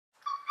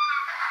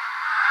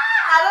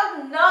I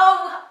don't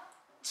know.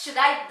 Should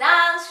I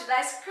dance? Should I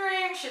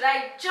scream? Should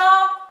I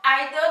jump?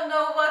 I don't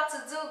know what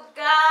to do,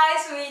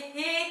 guys. We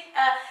hit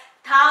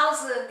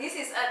 1,000. This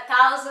is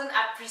 1,000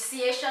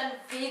 appreciation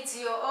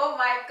video. Oh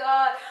my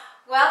god.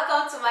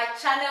 Welcome to my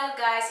channel,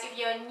 guys. If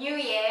you're new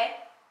here,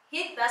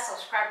 hit that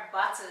subscribe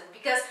button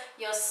because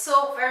you're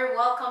so very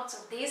welcome to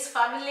this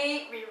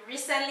family. We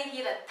recently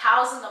hit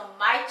 1,000 on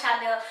my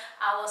channel.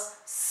 I was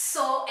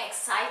so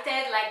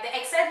excited. Like, the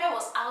excitement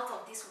was out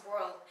of this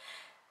world.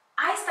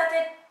 I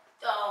started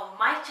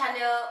my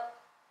channel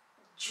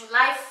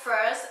July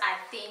 1st, I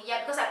think.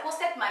 Yeah, because I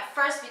posted my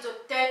first video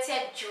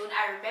 30th June.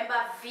 I remember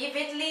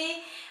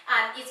vividly,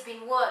 and it's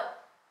been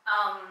what,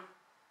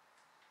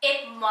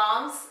 8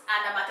 months,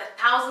 and I'm at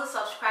 1,000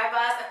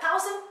 subscribers,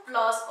 1,000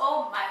 plus.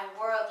 Oh my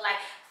word,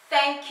 like,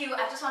 thank you.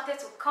 I just wanted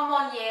to come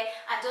on here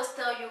and just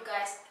tell you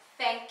guys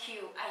thank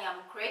you. I am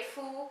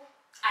grateful.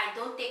 I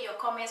don't take your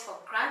comments for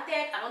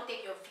granted. I don't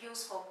take your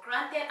views for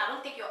granted. I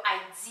don't take your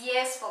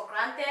ideas for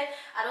granted.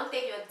 I don't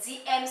take your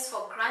DMs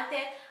for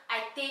granted.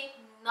 I take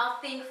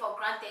nothing for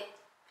granted.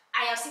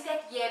 I am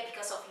seated here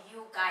because of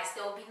you guys.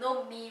 There will be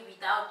no me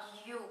without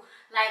you.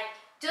 Like,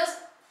 just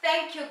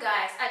thank you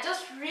guys. I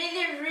just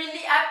really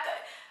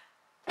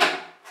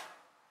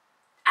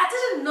I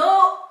didn't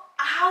know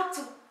how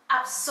to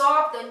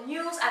absorb the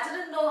news. I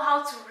didn't know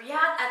how to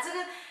react.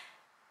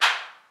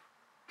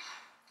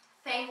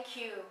 Thank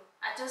you.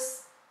 I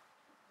just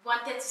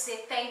wanted to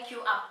say thank you.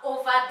 I'm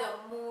over the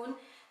moon.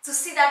 To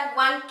see that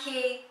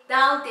 1K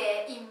down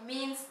there, it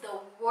means the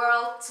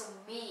world to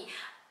me.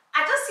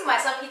 I just see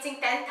myself hitting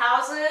 10,000,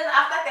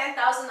 after 10,000,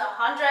 100,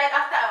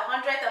 after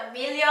 100,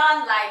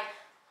 1,000,000. Like,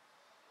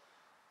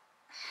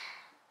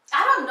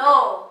 I don't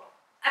know.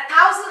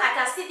 1,000, I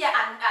can sit there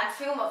and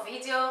film a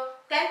video.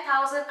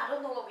 10,000, I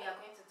don't know what we are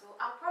going to do.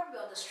 I'll probably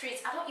be on the streets.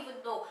 I don't even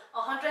know.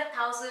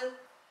 100,000,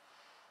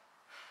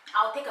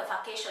 I'll take a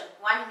vacation.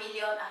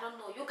 1,000,000, I don't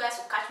know. You guys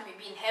will catch me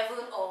maybe in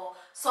heaven or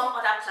some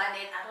other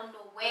planet. I don't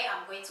know where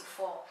I'm going to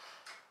fall.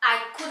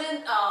 I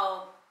couldn't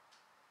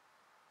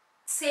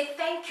say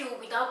thank you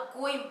without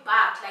going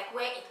back, like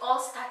where it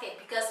all started,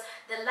 because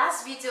the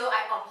last video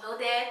I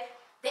uploaded,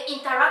 the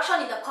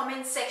interaction in the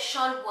comment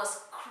section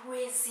was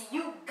crazy.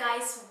 You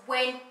guys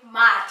went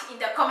mad in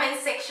the comment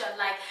section,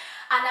 like.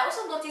 And I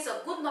also noticed a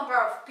good number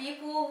of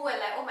people who were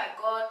like, oh my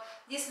god,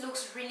 this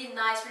looks really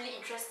nice, really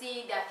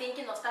interesting. They're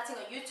thinking of starting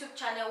a YouTube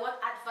channel. What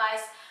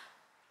advice?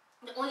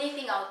 The only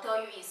thing I'll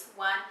tell you is,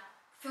 one,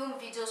 film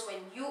videos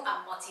when you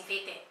are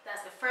motivated.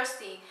 That's the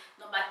first thing.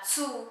 Number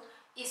two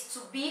is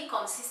to be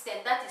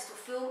consistent. That is to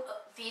film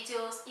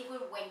videos even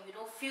when you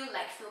don't feel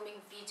like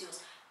filming videos.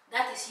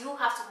 That is, you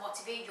have to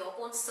motivate your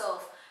own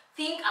self.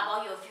 Think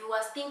about your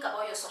viewers, think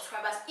about your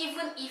subscribers.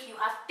 Even if you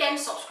have 10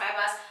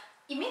 subscribers,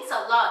 it means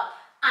a lot.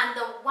 And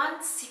the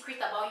one secret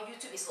about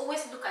YouTube is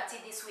always look at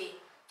it this way.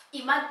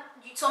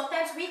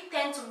 Sometimes we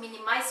tend to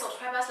minimize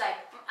subscribers,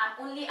 like,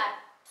 I'm only at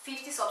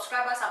 50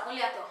 subscribers, I'm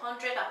only at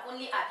 100, I'm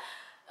only at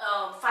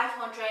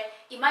 500.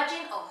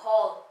 Imagine a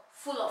hall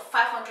full of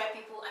 500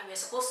 people and you're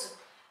supposed to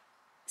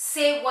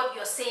say what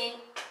you're saying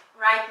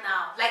right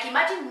now. Like,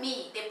 imagine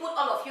me, they put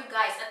all of you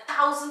guys,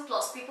 1,000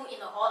 plus people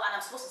in a hall, and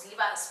I'm supposed to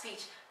deliver a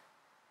speech.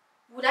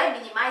 Would I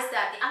minimize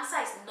that? The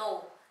answer is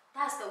no.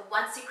 That's the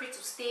one secret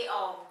to stay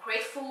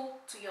grateful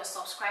to your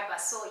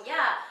subscribers. So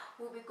yeah,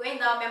 we'll be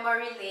going down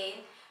memory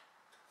lane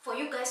for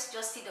you guys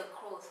to just see the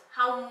growth,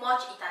 how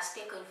much it has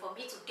taken for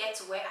me to get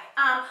to where I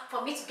am,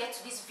 for me to get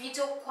to this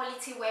video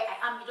quality where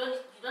I am. You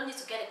don't need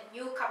to get a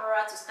new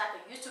camera to start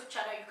a YouTube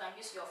channel. You can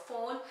use your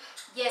phone.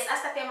 Yes, I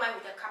started mine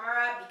with a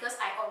camera because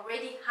I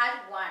already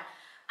had one,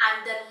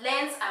 and the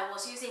lens I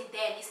was using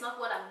then is not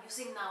what I'm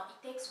using now.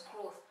 It takes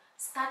growth.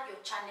 Start your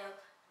channel.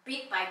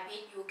 Bit by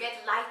bit, you get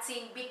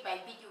lighting. Bit by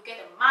bit, you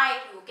get a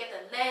mic, you get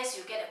a lens,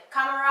 you get a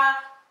camera,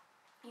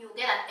 you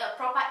get a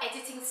proper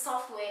editing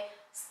software.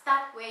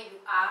 Start where you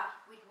are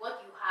with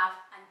what you have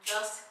and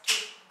just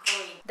keep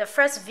going. The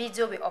first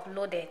video we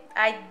uploaded,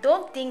 I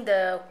don't think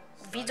the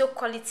video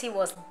quality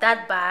was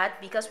that bad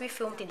because we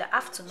filmed in the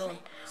afternoon.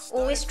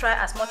 Always try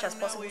as much as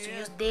possible to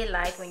use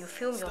daylight when you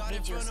film your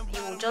videos.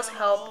 It will just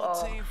help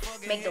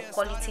make the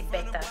quality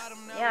better.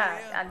 Yeah,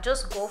 and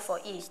just go for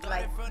it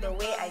like the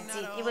way I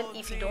did. Even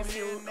if you don't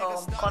feel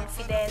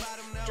confident,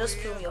 just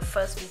film your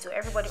first video.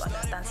 Everybody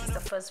understands it's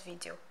the first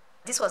video.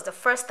 This was the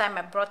first time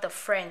I brought a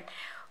friend.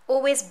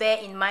 Always bear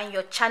in mind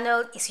your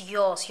channel is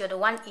yours. You're the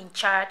one in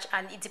charge,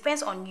 and it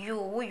depends on you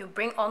who you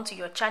bring onto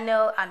your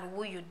channel and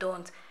who you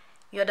don't.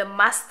 You're the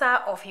master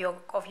of your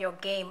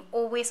game.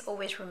 Always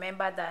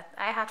remember that.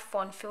 I had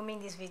fun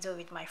filming this video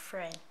with my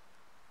friend.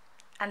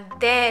 And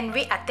then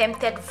we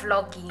attempted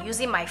vlogging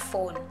using my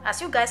phone.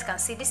 As you guys can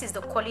see, this is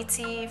the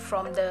quality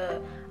from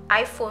the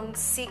iPhone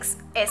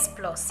 6s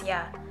Plus.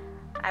 Yeah,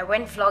 I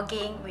went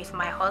vlogging with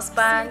my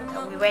husband.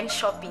 We went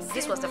shopping.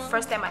 This was the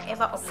first time I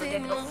ever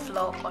uploaded a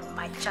vlog on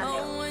my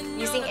channel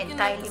using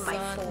entirely my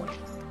phone.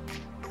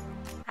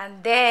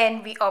 And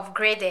then we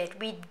upgraded.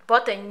 We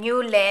bought a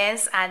new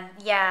lens, and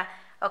yeah,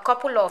 a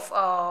couple of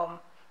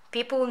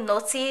people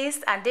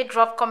noticed and they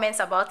dropped comments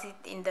about it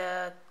in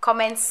the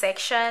comment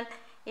section.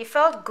 it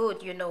felt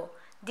good, you know.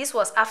 This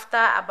was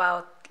after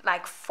about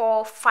like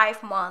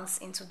 4-5 months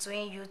into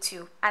doing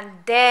YouTube, and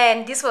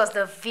then this was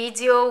the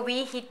video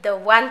we hit the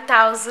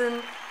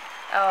 1,000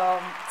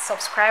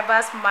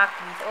 subscribers mark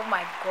with. Oh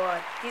my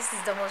god, this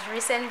is the most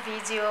recent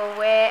video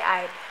where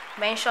I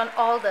mentioned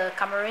all the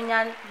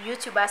Cameroonian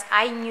YouTubers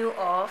I knew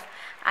of,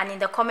 and in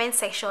the comment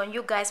section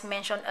you guys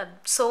mentioned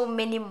so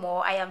many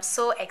more. I am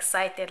so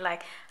excited,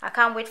 like I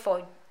can't wait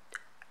for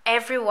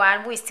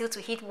everyone who is still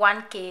to hit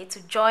 1K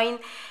to join,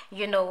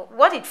 you know,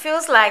 what it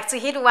feels like to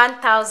hit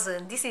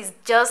 1,000. This is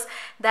just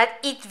that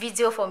it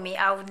video for me.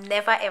 I will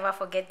never ever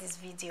forget this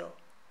video.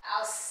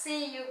 I'll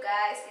see you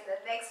guys in the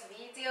next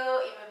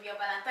video. It may be a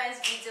Valentine's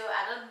video,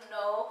 I don't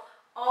know.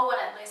 All what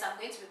I know is I'm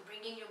going to be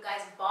bringing you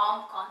guys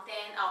bomb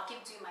content. I'll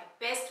keep doing my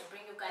best to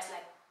bring you guys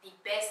like the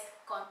best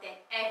content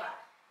ever.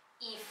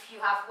 If you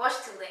have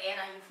watched till the end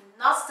and you've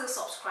not still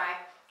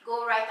subscribed,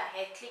 go right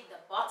ahead, click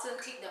the button,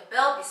 click the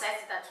bell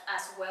beside it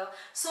as well.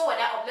 So when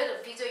I upload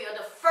a video, you're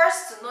the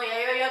first to know.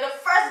 You're the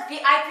first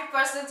VIP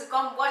person to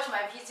come watch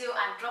my video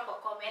and drop a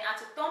comment and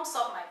to thumbs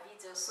up my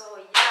video. So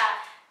yeah,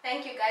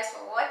 thank you guys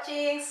for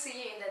watching.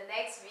 See you in the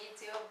next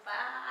video.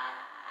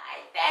 Bye.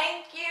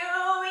 Thank you.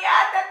 We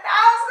are the